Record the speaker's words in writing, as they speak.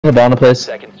Habana, please.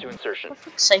 Seconds to insertion.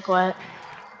 Say quiet.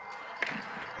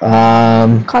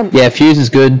 Yeah, fuse is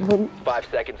good. 5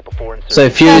 seconds before insertion. So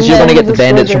fuse, you're gonna get the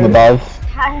bandits from above.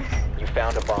 You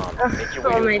found a bomb. Make your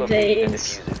way Oh to my its location and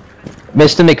days. defuse it.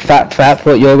 Mr. McFat,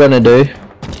 what you're gonna do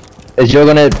is you're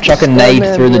gonna chuck a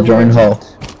nade through the drone hole.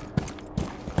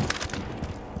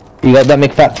 You got that,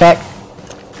 McFat?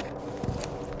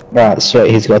 Right,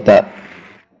 sweet, he's got that.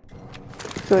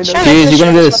 Fuse, you're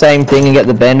gonna do the same thing and get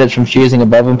the bandits from fusing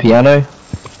above and piano.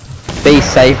 Be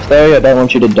safe though, I don't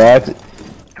want you to die.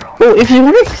 Well, if you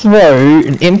want to throw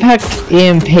an impact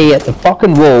EMP at the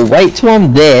fucking wall, wait till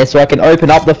I'm there so I can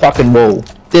open up the fucking wall.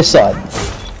 This side.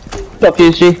 Stop,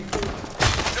 Fuse G.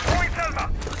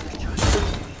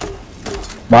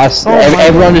 Nice.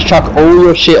 Everyone just chuck all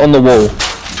your shit on the wall.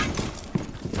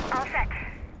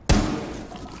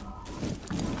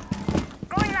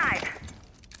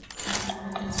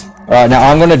 Alright,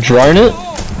 now I'm gonna drone it.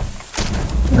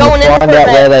 Going in find out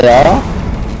where they are.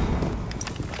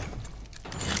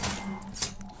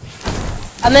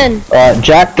 I'm in. Alright,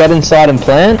 Jack, get inside and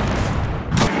plant.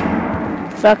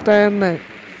 Fuck them, mate.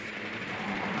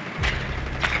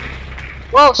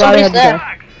 Whoa, somebody's there.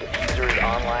 User is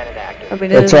online and active. I mean,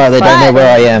 That's right, they don't know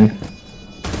where I am.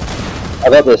 I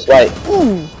got this, wait.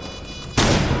 Ooh.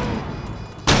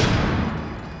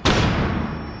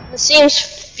 It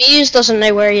seems Fuse doesn't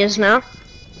know where he is now.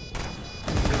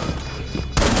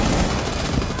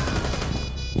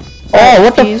 Oh,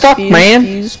 what the fuck, man?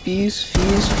 Fuse.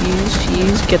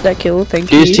 Get that kill,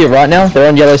 thank you. Fuse to your right now, they're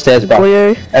on yellow stairs,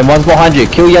 bro. And one's behind you.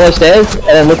 Kill yellow stairs, and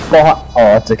then look behind. Oh,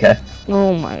 that's okay.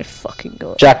 Oh my fucking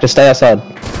god. Jack, just stay outside.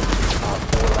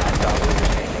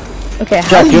 Okay, how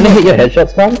Jack, do you wanna hit your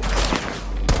headshots, man?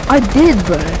 I did,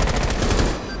 bro.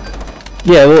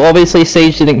 Yeah, well, obviously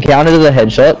Siege didn't count it as a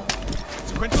headshot.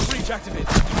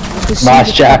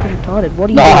 Nice, Jack. What are you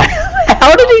No. doing?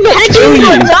 How did he not kill you?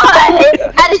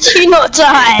 How did you not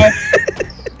die?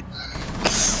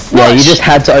 Yeah, you just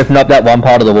had to open up that one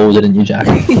part of the wall, didn't you, Jack?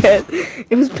 Yeah,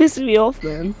 it was pissing me off,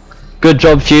 man. Good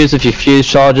job, Fuse, with your fuse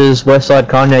charges. Westside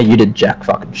Kanye, you did jack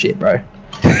fucking shit, bro.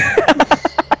 I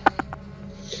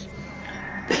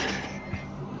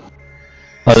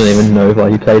don't even know why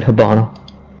you played Habana.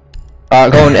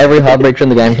 Alright, go on, every hard breacher in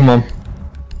the game, come on.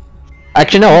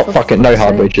 Actually, no, what? Fuck it, no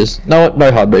hard breaches. No, no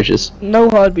hard breaches. No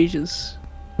hard breaches.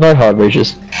 No hard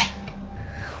breaches.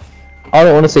 I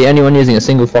don't want to see anyone using a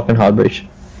single fucking hard breach.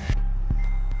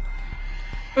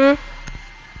 Hmm?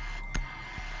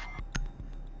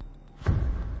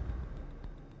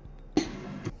 You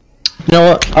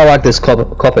know what? I like this copper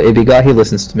Ibby guy, he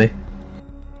listens to me.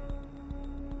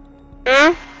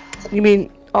 Hmm? You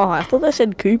mean, oh, I thought that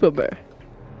said Cooper, bro.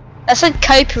 I said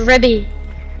Cope Ribby.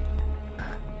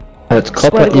 And it's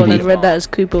copper Swear to God, I Ibby. read that as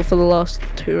Cooper for the last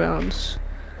 2 rounds.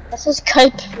 That says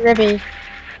Cope Ribby.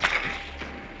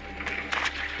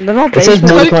 They're not It says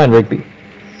basement. Mordecai and Rigby.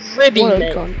 Ribby, What a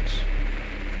mate. cunt.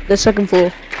 The second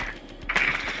floor.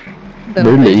 They're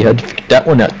not Really, you basement. had to figure that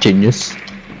one out, genius.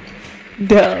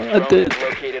 Yeah, I did. Drone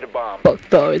has located a bomb. Fuck,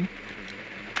 died.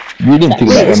 You didn't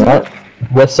figure that one out.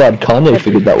 Westside Kanye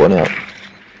figured that one out.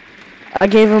 I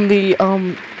gave him the,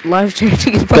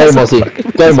 life-changing Go advice.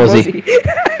 Mozzie. Go Mozzie.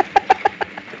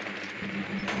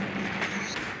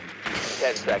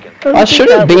 10 seconds. I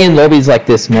shouldn't be in lobbies like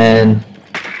this, man.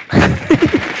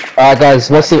 Alright guys,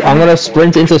 I'm gonna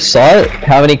sprint into sight.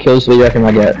 How many kills do you reckon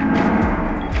I get?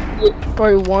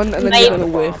 Probably 1 and then Maybe you're gonna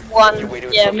whiff. one.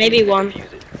 Yeah, maybe one.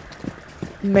 Defuse it.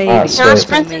 Maybe. Alright, Can I sweet.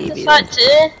 sprint into sight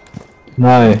too?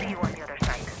 No.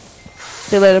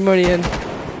 See you later, I'm already in.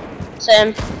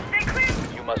 Same.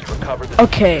 You must recover the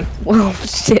Okay, well,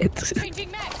 shit.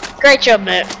 Great job,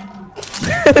 mate.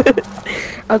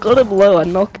 I got him low, I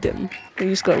knocked him. He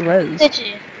just got rezzed. Did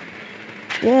you?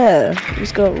 Yeah, he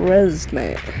just got rezzed,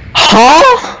 mate.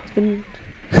 Huh? It's been...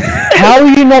 How are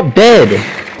you not dead?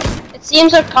 It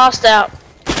seems I've passed out.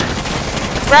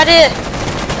 Right here!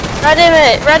 Right here,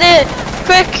 mate! Right here!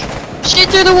 Quick! Shoot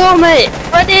through the wall, mate!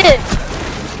 Right here!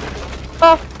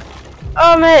 Oh!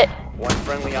 Oh, mate! one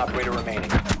friendly operator remaining.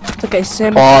 Okay,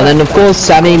 Sam. Oh, then of course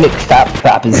Sammy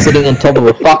McFap is sitting on top of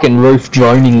a fucking roof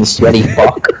droning the sweaty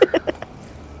fuck.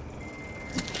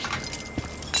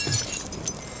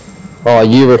 Oh,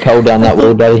 you rappelled down that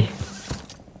wall, buddy.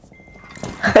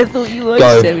 I thought you liked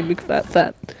Go. Sammy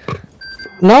McFat.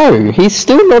 No, he's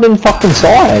still not in fucking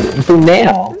side until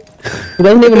now. He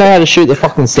doesn't even know how to shoot the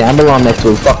fucking sound alarm next to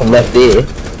his fucking left ear.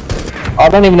 I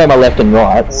don't even know my left and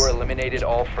right. 4 eliminated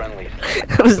all friendlies.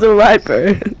 That was the right,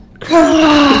 bro.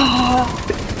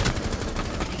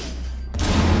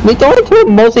 We died to a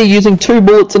Mozzie using 2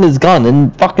 bullets in his gun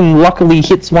and fucking luckily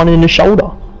hits one in the shoulder.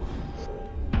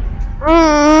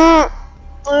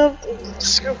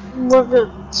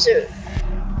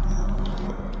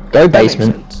 Go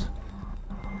basement.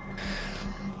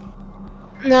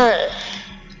 No.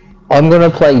 I'm gonna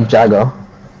play Jagger.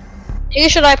 Who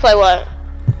should I play what?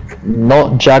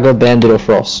 Not Jagger, Bandit, or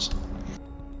Frost.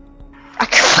 I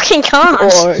fucking can't.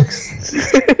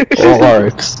 Orcs. Or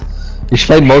Oryx. You should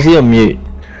play Mozzie or Mute.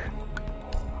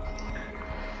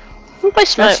 I'll play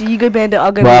Smoke. Actually, you go Bandit,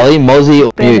 I'll go Riley, Mozzie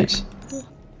or Bandit. Mute.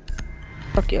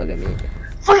 Fuck you, I'll go Mute.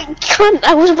 Fucking cunt,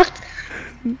 I was about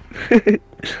to...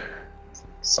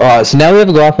 Alright, so now we have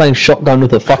a guy playing shotgun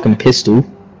with a fucking pistol.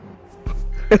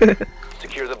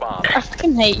 Secure the bomb. I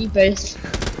fucking hate you both.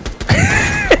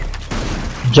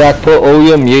 Jack, put all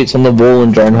your mutes on the wall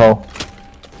and drone hole.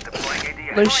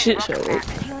 No shit, Sherlock.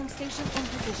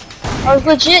 I was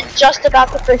legit just about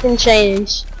to freaking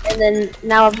change, and then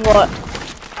now I've what?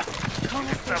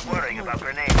 Stop worrying about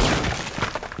grenades.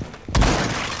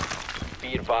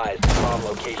 Be advised, bomb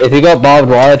location. If you got barbed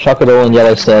wire, chuck it all in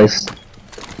yellow stairs.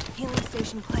 Healing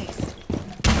station placed.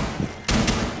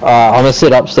 I'm gonna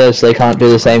sit upstairs so they can't do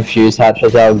the same fuse hatch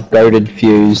as our goated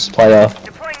fuse player,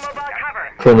 Deploying mobile cover.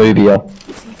 Cronubia.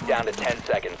 Down to 10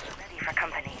 seconds. Ready for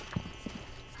company.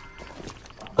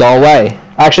 Go away.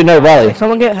 Actually, no, Riley.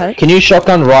 Someone get hurt. Can you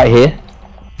shotgun right here?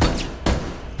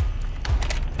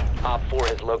 Op 4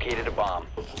 has located a bomb.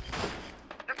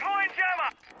 Deploying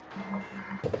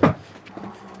jammer.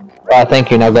 Right,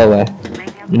 thank you, now go away.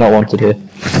 You're not wanted here.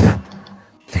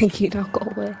 Thank you, now go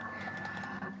away.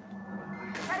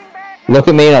 Look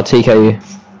at me and I'll TK you.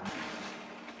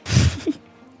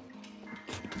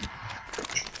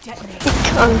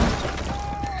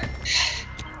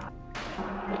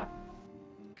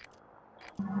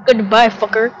 Goodbye,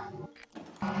 fucker.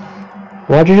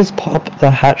 Why'd you just pop the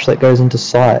hatch that goes into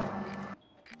sight?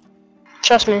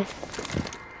 Trust me.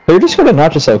 Who just got a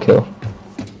nitro kill?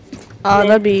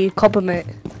 That'd be Copper, mate.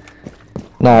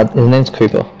 Nah, his name's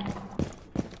Cooper.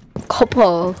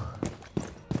 Copper.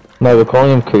 No, we're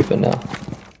calling him Cooper now.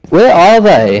 Where are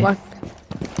they? What?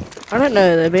 I don't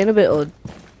know, they're being a bit odd.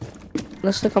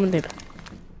 Let's look on the table.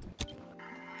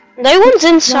 No one's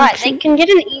in sight. They can get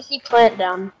an easy plant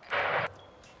down.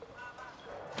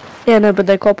 Yeah, no, but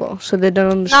they're Copper, so they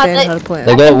don't understand how to play.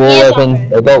 They got wall open.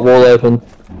 They got wall open.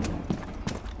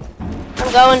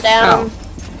 I'm going down. Ow.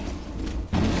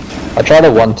 I tried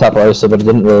a one-tap roaster, but it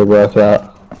didn't really work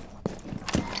out.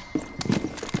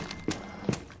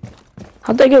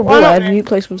 How'd they get Why wall? not, I had man? mute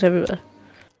placements everywhere.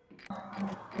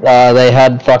 They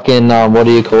had fucking, what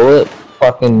do you call it?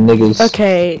 Fucking niggas.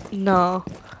 Okay, nah.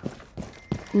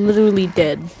 Literally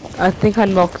dead. I think I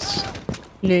knocked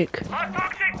Nuke. Our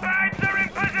toxic bags are in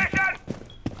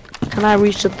position. Can I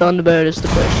reach the Thunderbird is the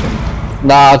question.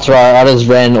 Nah, that's right. I just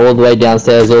ran all the way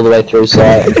downstairs, all the way through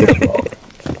sight.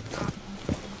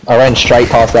 I ran straight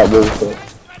past that wall.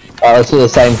 Alright, let's do the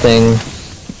same thing.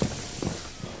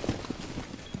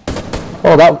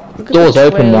 Oh, that Look at door's the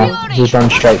open trail. now. Just run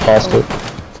straight past it.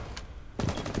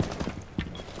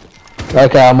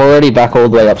 Okay, I'm already back all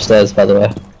the way upstairs, by the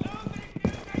way.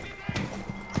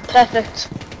 Perfect.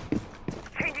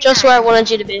 Just where I wanted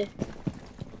you to be.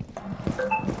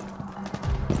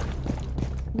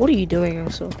 What are you doing,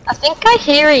 also? I think I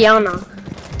hear Rihanna.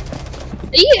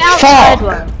 Are you outside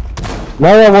Fuck! one? No,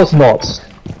 I was not.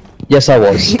 Yes, I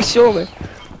was. Sure, man.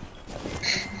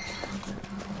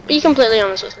 Be completely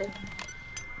honest with me.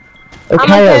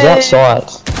 Okay, I was okay. outside.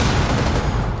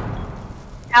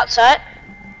 Outside?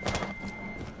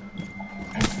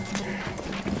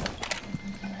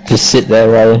 Just sit there,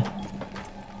 Riley.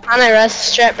 I know, Raz.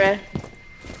 Strap, bro.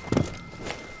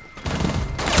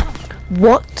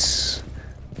 What?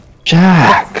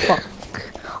 Jack! Fuck.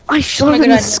 I shot Oh my him in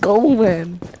the God. skull,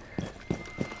 man.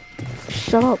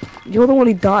 Shut up. You're the one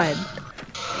who died.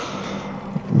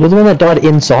 You're the one that died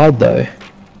inside, though.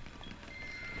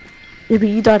 Yeah, but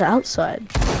you died outside.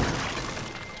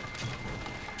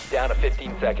 Down to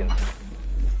 15 seconds.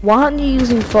 Why aren't you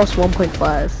using Frost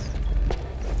 1.5?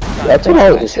 That's what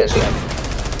I was saying.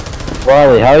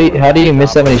 Riley, how do you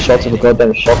miss that many shots with a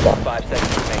goddamn shotgun? 5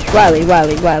 seconds remaining. Riley.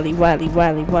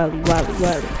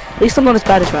 At least I'm not as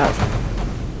bad as Riley.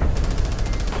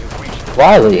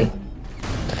 Riley?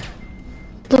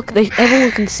 Look,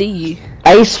 everyone can see you.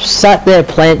 Ace sat there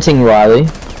planting, Riley.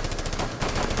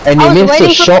 And I you was missed a waiting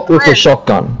for shot the with a plant.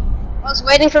 shotgun. I was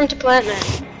waiting for him to plant me.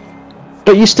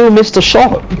 But you still missed a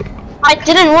shot. I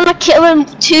didn't want to kill him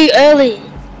too early. It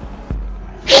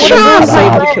would Shut have ruined my up.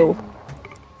 Save the plan. kill.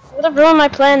 It would have ruined my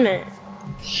plan, man.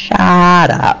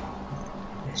 Shut up.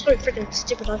 So freaking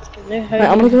stupid. I fucking know Wait,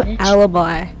 I'm gonna go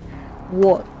alibi.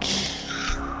 Watch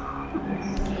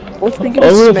me gonna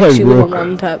I'm gonna smash play you with a Rook.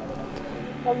 one tap.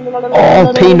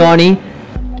 Oh, P90,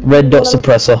 red dot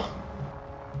suppressor.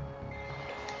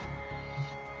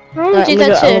 I'm gonna Right, do I'm that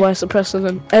gonna go too. otherwise suppressor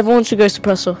then. Everyone should go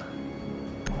suppressor.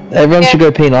 Everyone Yeah. should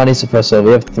go P90 suppressor.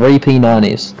 We have 3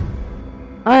 P90s.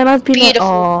 And I've been Beautiful.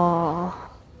 Oh,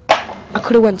 I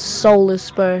could have went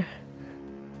soulless, bro.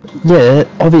 Yeah,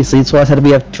 obviously, that's why I said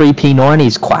we have 3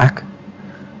 P90s, quack.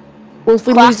 Well, if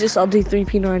we Quack. lose this, I'll do 3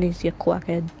 P90s, you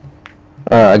quackhead.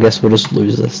 Alright, I guess we'll just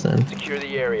lose this then. Secure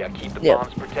the area. Keep the Yep.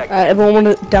 bombs protected. Everyone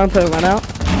want to down for a run out?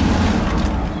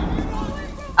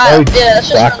 Oh, Yeah, let's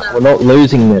just fuck, run out. we're not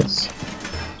losing this.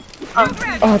 Oh,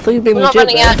 I thought you'd been We're not legit.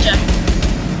 running out, Jack.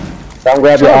 Don't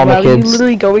grab your Bro, armor, are you kids.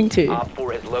 literally going to? Op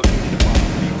 4 has located a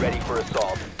bomb. Be ready for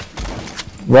assault.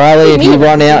 Riley, if you mean?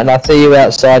 run out and I see you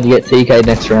outside, you get TK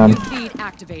next round. Feed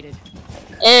activated.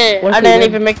 What I if we didn't win?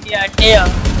 even make the idea.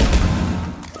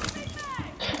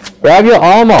 Grab your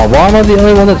armor. Why am I the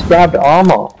only one that's grabbed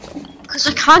armor? Cause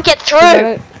I can't get through.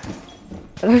 I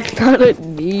don't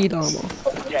need armor.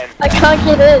 10 I can't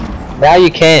get in. Now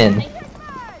you can.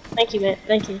 Thank you, man.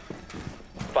 Thank you.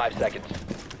 5 seconds.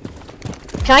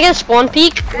 Can I get a spawn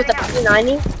peek with a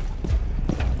P90?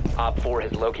 Op 4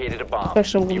 has located a bomb.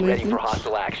 Special Be ready for movements.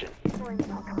 hostile action.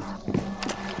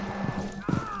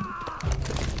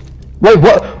 Wait,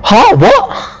 what? Huh? What?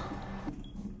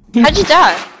 How'd you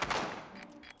die?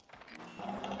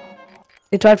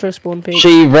 They tried for a spawn peak.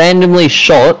 She randomly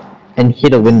shot and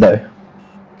hit a window.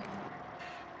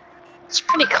 It's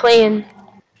pretty clean.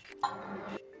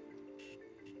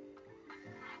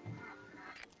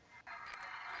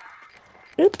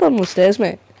 You're at the bottom of the stairs,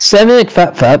 mate. Semi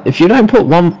fat, if you don't put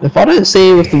one, if I don't see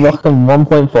you with the fucking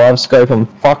 1.5 scope and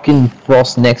fucking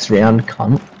frost next round,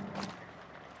 cunt,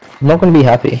 I'm not gonna be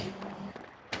happy.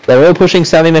 They're all pushing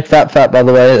Sammy McFat, by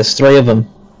the way, there's 3 of them.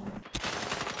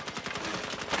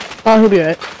 Oh, he'll be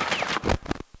right.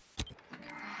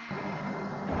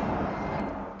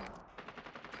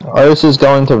 Otis is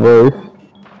going to roof.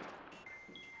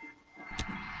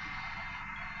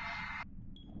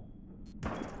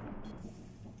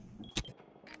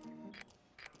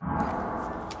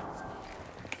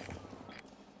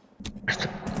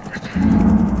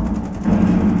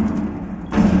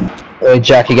 Oh,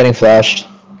 Jack, you're getting flashed.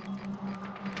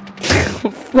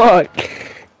 Fuck.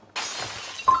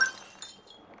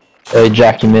 Oh,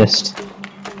 Jack, you missed.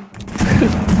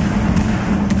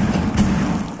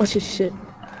 What's your shit?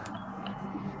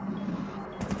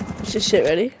 What's your shit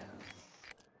ready?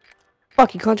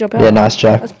 Fuck, you can't jump out. Yeah, nice,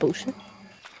 Jack. That's bullshit.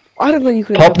 I don't know you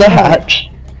could Pop the hatch.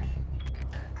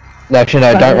 No, actually,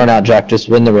 no, don't run out, Jack. Just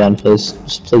win the round, please.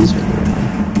 Just please win the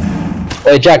round.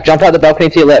 Wait, Jack, jump out the balcony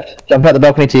to your left. Jump out the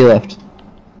balcony to your left.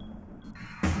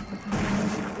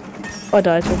 I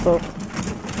died, so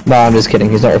fault. No, I'm just kidding.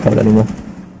 He's not recovered anymore.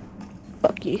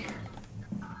 Fuck you.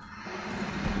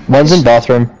 One's in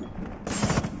bathroom.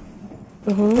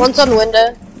 One's on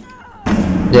window.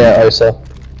 Yeah, Osa.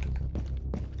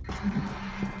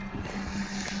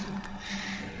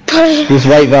 Just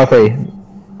wait, Valkyrie.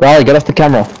 Riley, get off the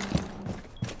camera.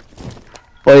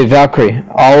 Wait, Valkyrie.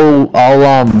 I'll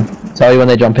tell you when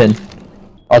they jump in.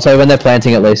 I'll tell you when they're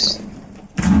planting at least.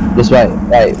 Just wait.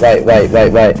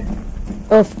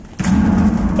 Oh.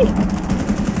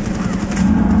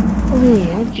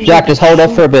 Oh, yeah. Jack, just hold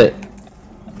off for a bit.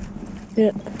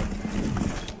 Yeah.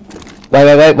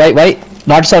 Wait.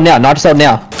 Nitrocell now, Nitrocell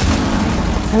now.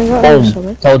 I got Boom.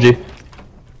 something. Told you.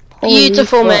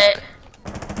 Beautiful, fuck. mate.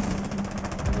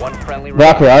 One friendly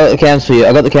Valkyrie, I got the cams for you.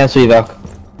 I got the cams for you, Valk.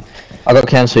 I got the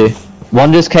cams for you.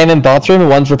 One just came in bathroom and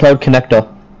one's repelled connector.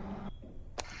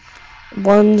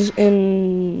 One's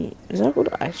in... Is that called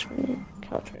ice room?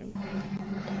 Couch room.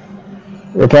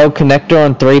 Repelled connector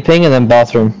on 3 ping and then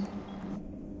bathroom.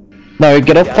 No,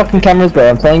 get off fucking cameras, bro.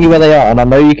 I'm telling you where they are and I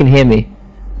know you can hear me.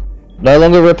 No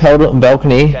longer repelled on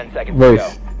balcony, 10 seconds to roof.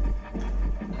 go.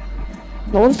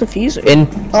 No one's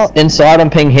defusing. Inside on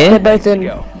ping They're here. both in.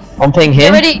 Go. On ping Get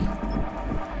here. ready.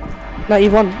 No,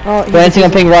 you've won. Oh, he's Planting on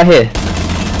defusing. ping right here.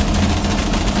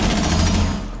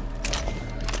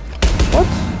 What?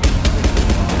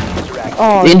 Interact.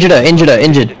 Oh, Injured.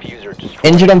 Diffuser destroyed.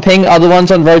 Injured on ping, other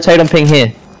one's on rotate on ping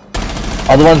here.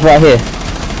 Other one's right here.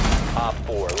 Op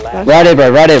 4 last. Right here, bro,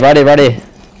 right here.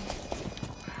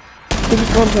 he was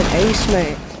going to an ace,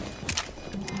 mate.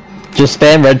 Just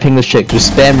spam red ping this chick,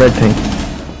 just spam red ping.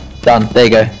 Done, there you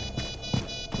go.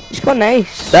 He's got an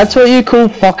ace. That's what you call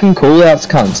fucking coolouts,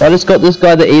 cunts. I just got this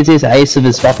guy the easiest ace of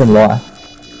his fucking life.